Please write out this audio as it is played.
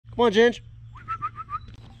Come on, Ginge.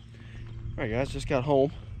 All right, guys, just got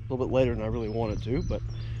home a little bit later than I really wanted to, but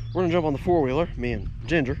we're gonna jump on the four-wheeler, me and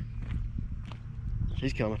Ginger.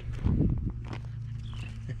 She's coming.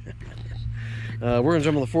 We're gonna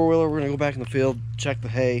jump on the four-wheeler. We're gonna go back in the field, check the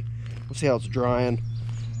hay. We'll see how it's drying.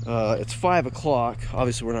 It's 5 o'clock.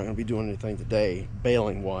 Obviously, we're not gonna be doing anything today,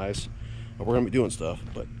 baling wise. We're gonna be doing stuff,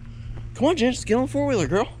 but come on, Jen, just get on the four-wheeler,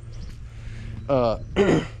 girl.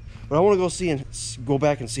 But I want to go see and go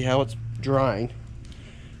back and see how it's drying,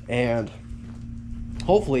 and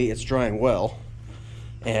hopefully it's drying well.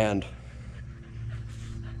 And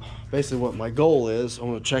basically, what my goal is, I'm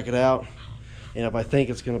going to check it out, and if I think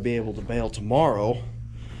it's going to be able to bale tomorrow,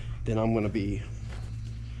 then I'm going to be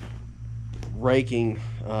raking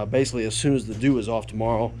basically as soon as the dew is off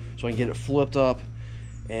tomorrow, so I can get it flipped up,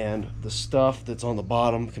 and the stuff that's on the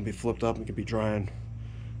bottom can be flipped up and can be drying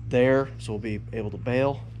there, so we'll be able to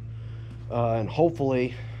bale. And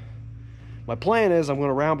hopefully, my plan is I'm going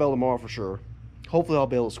to round bale tomorrow for sure. Hopefully I'll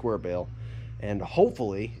be able to square bale, and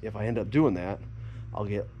hopefully if I end up doing that, I'll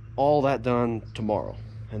get all that done tomorrow.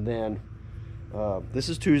 And then this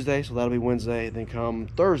is Tuesday, so that'll be Wednesday. Then come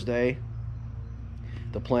Thursday,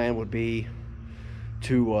 the plan would be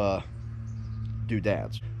to do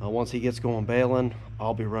Dad's. Once he gets going baling,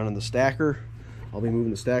 I'll be running the stacker. I'll be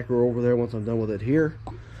moving the stacker over there once I'm done with it here,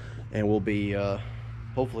 and we'll be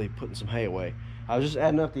hopefully putting some hay away. I was just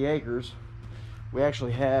adding up the acres. We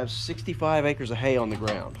actually have 65 acres of hay on the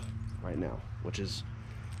ground right now, which is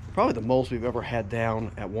probably the most we've ever had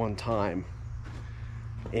down at one time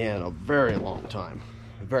in a very long time.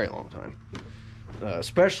 A very long time.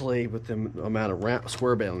 Especially with the amount of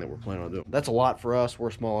square baling that we're planning on doing. That's a lot for us. We're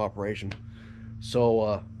a small operation.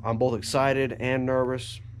 So I'm both excited and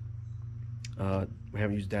nervous. We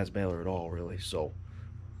haven't used Dad's baler at all, really, so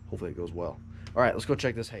hopefully it goes well. All right, let's go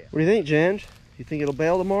check this hay out. What do you think, Jen? You think it'll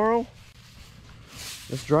bale tomorrow?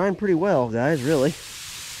 It's drying pretty well, guys, really.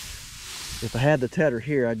 If I had the tedder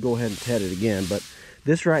here, I'd go ahead and ted it again, but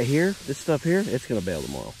this right here, this stuff here, it's gonna bale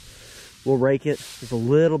tomorrow. We'll rake it. There's a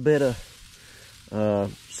little bit of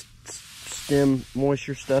stem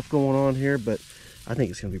moisture stuff going on here, but I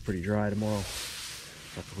think it's gonna be pretty dry tomorrow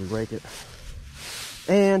after we rake it.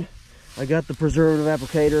 And I got the preservative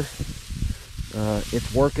applicator.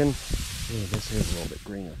 It's working. Ooh, this is a little bit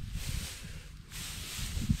greener.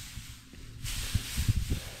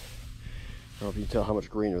 I don't know if you can tell how much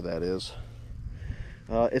greener that is.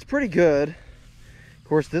 It's pretty good. Of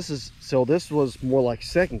course, this was more like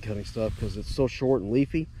second cutting stuff because it's so short and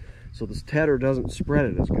leafy. So this tedder doesn't spread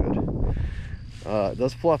it as good. It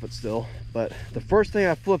does fluff it still. But the first thing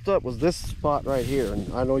I flipped up was this spot right here.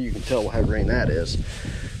 And I know you can tell how green that is.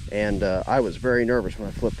 And I was very nervous when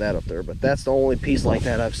I flipped that up there, but that's the only piece like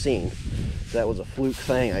that I've seen. That was a fluke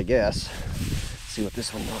thing, I guess. Let's see what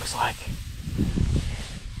this one looks like.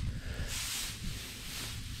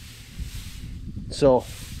 So,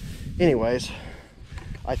 anyways,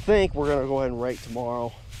 I think we're gonna go ahead and rake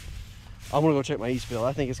tomorrow. I'm gonna go check my east field.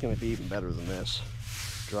 I think it's gonna be even better than this,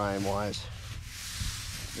 drying wise.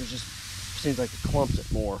 It just seems like it clumps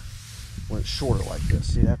it more when it's shorter like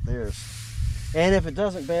this. See that there's. And if it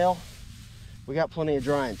doesn't bale, we got plenty of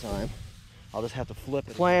drying time. I'll just have to flip it.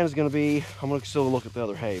 The plan is gonna be, I'm gonna still look at the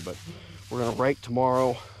other hay, but we're gonna rake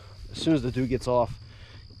tomorrow as soon as the dew gets off,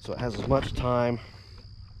 so it has as much time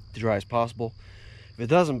to dry as possible. If it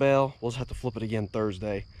doesn't bale, we'll just have to flip it again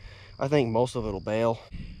Thursday. I think most of it'll bale.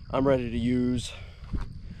 I'm ready to use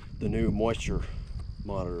the new moisture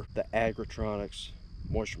monitor, the Agritronics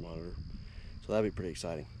moisture monitor. So that'd be pretty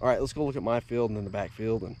exciting. All right, let's go look at my field and then the back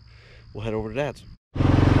field, and we'll head over to Dad's. All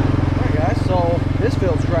right, guys, so this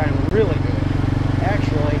field's drying really good.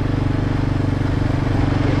 Actually,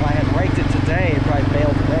 if I had raked it today, it'd probably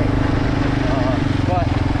bale today. But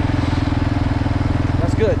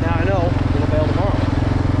that's good. Now I know it'll bale tomorrow.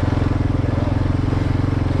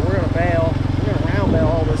 So we're gonna bale. We're gonna round bale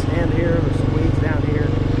all this end here. There's some weeds down here,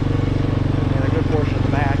 and a good portion of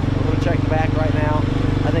the back. We're gonna check the back right now.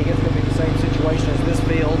 I think it's gonna be the same situation as this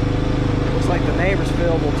field. Looks like the neighbor's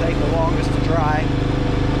field will take the longest to dry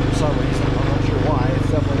for some reason. I'm not sure why.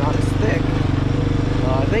 It's definitely not as thick.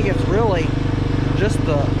 I think it's really just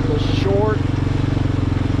the short,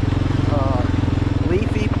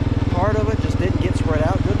 leafy part of it just didn't get spread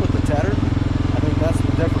out good with the tedder. I think that's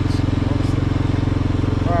the difference,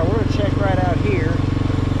 honestly. All right, we're gonna check right out here,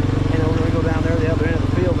 and then we're gonna go down there the other end of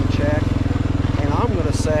the field and check. And I'm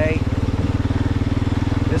gonna say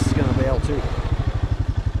this is gonna bale too.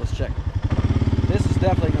 Let's check. This is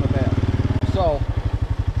definitely gonna bale. So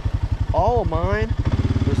all of mine,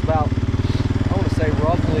 there's about, I want to say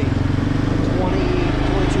roughly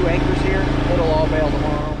 22 acres here. It'll all bale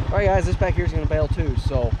tomorrow. All right, guys, this back here is going to bale too.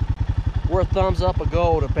 So we're a thumbs up a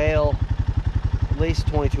go to bale at least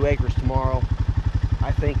 22 acres tomorrow.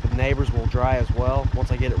 I think the neighbors will dry as well.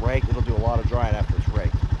 Once I get it raked, it'll do a lot of drying after it's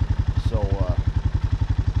raked. So,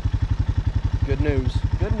 good news.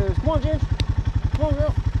 Good news. Come on, Jen. Come on,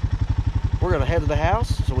 girl. We're going to head to the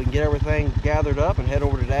house so we can get everything gathered up and head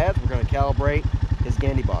over to Dad's. We're going to calibrate his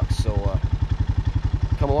Gandy box. So,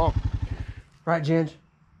 come along. Right, Jen.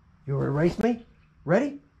 You ready to race me?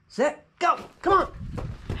 Ready, set, go. Come on.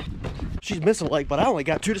 She's missing a leg, but I only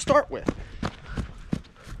got 2 to start with.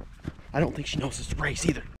 I don't think she knows it's a race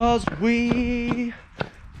either. Because we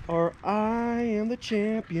are, I am the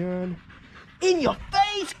champion. In your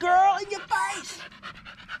face, girl, in your face.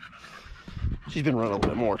 She's been running a little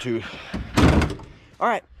bit more too. All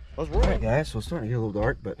right, let's roll. All right, guys, so it's starting to get a little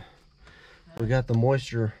dark, but we got the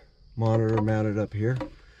moisture monitor mounted up here.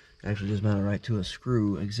 Actually just mounted right to a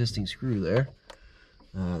screw, existing screw there.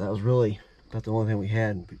 That was really about the only thing we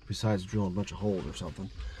had besides drilling a bunch of holes or something.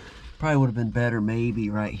 Probably would have been better maybe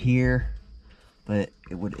right here, but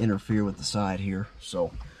it would interfere with the side here.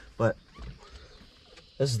 So, but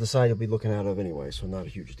this is the side you'll be looking out of anyway, so not a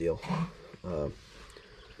huge deal. And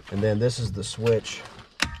then this is the switch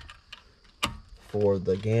for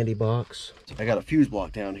the Gandy box. I got a fuse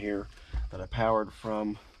block down here that I powered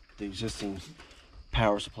from the existing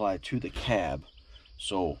power supply to the cab.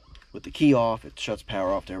 So with the key off, it shuts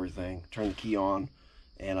power off to everything. Turn the key on,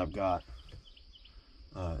 and I've got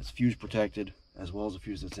it's fuse protected, as well as a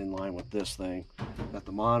fuse that's in line with this thing. Got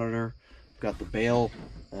the monitor, got the Bale,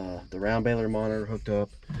 the round baler monitor hooked up,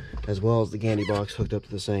 as well as the Gandy box hooked up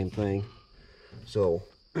to the same thing. So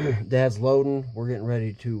Dad's loading. We're getting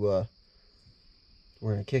ready to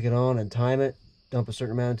we're gonna kick it on and time it, dump a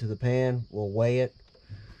certain amount into the pan, we'll weigh it,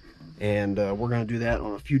 and we're gonna do that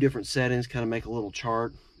on a few different settings, kind of make a little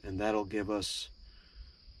chart, and that'll give us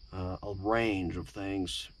a range of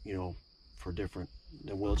things, you know, for different.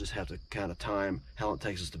 Then we'll just have to kind of time how long it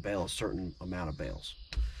takes us to bale a certain amount of bales.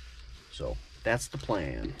 So that's the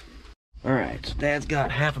plan. All right, so Dad's got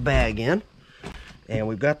half a bag in, and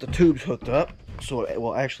we've got the tubes hooked up, so it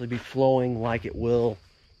will actually be flowing like it will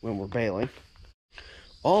when we're baling.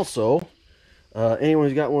 Also, anyone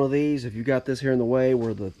who's got one of these, if you got this here in the way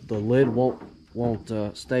where the lid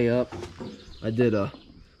won't stay up, I did a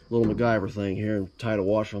little MacGyver thing here and tied a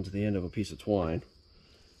washer onto the end of a piece of twine,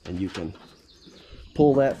 and you can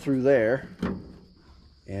pull that through there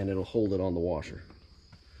and it'll hold it on the washer.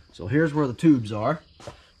 So here's where the tubes are.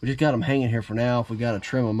 We just got them hanging here for now. If we got to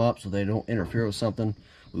trim them up so they don't interfere with something,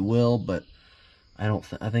 we will, but I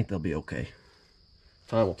think they'll be okay.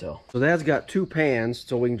 Time will tell. So Dad's got 2 pans,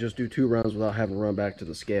 so we can just do 2 runs without having to run back to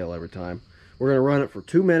the scale every time. We're going to run it for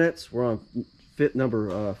 2 minutes. We're on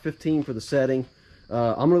number 15 for the setting.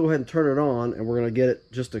 I'm going to go ahead and turn it on, and we're going to get it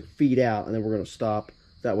just to feed out, and then we're going to stop.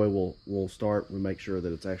 That way we'll start and make sure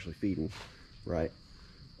that it's actually feeding right.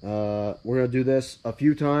 We're going to do this a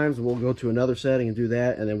few times, and we'll go to another setting and do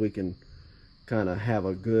that, and then we can kind of have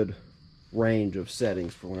a good range of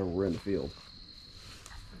settings for whenever we're in the field.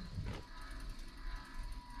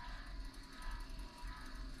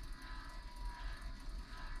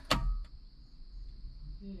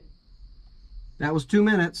 That was 2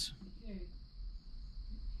 minutes. Okay.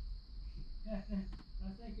 I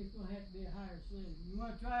think it's going to have to be a higher setting. You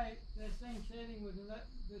want to try that same setting with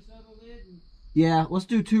this other lid? Yeah, let's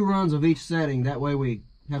do 2 runs of each setting. That way we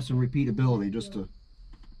have some repeatability just to...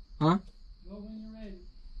 Huh? Go when you're ready.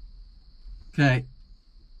 Okay.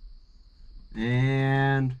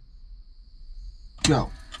 And... go.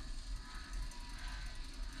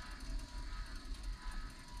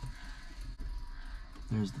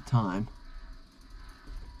 There's the time.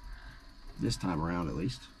 This time around, at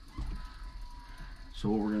least. So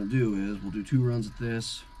what we're going to do is we'll do 2 runs at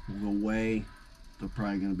this. We'll go weigh. They're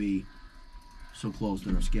probably going to be so close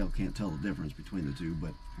that our scale can't tell the difference between the two,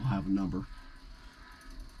 but we'll have a number.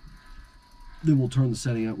 Then we'll turn the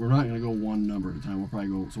setting up. We're not going to go 1 number at a time. We'll probably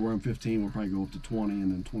go, so we're on 15, we'll probably go up to 20,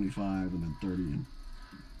 and then 25, and then 30.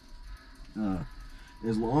 And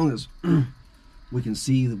as long as we can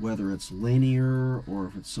see whether it's linear or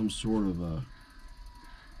if it's some sort of a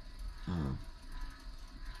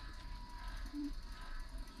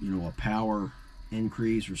you know, a power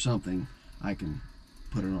increase or something, I can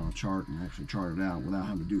put it on a chart and actually chart it out without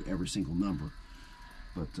having to do every single number.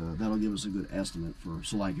 But that'll give us a good estimate for,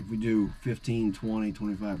 so like if we do 15, 20,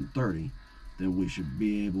 25, and 30, then we should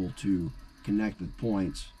be able to connect the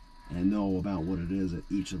points and know about what it is at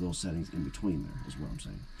each of those settings in between there, is what I'm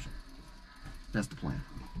saying. So that's the plan.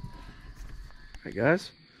 All right,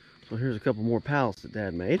 guys, so here's a couple more pallets that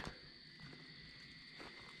Dad made.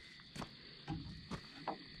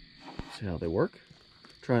 see how they work.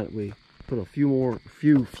 We put a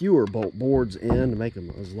fewer bolt boards in to make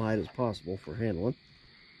them as light as possible for handling.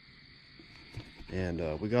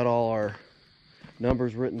 And we got all our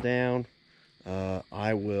numbers written down.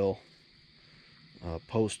 I will I'll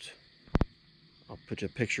put you a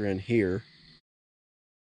picture in here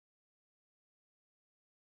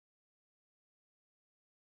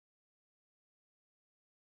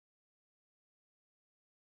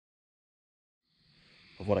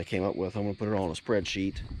of what I came up with. I'm going to put it all on a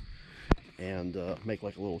spreadsheet and make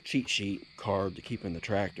like a little cheat sheet card to keep in the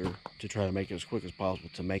tractor to try to make it as quick as possible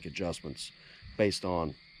to make adjustments based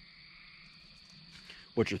on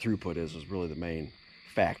what your throughput is really the main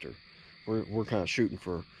factor. We're kind of shooting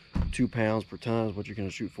for 2 pounds per ton is what you're going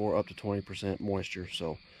to shoot for, up to 20% moisture.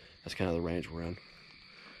 So that's kind of the range we're in, and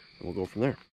we'll go from there.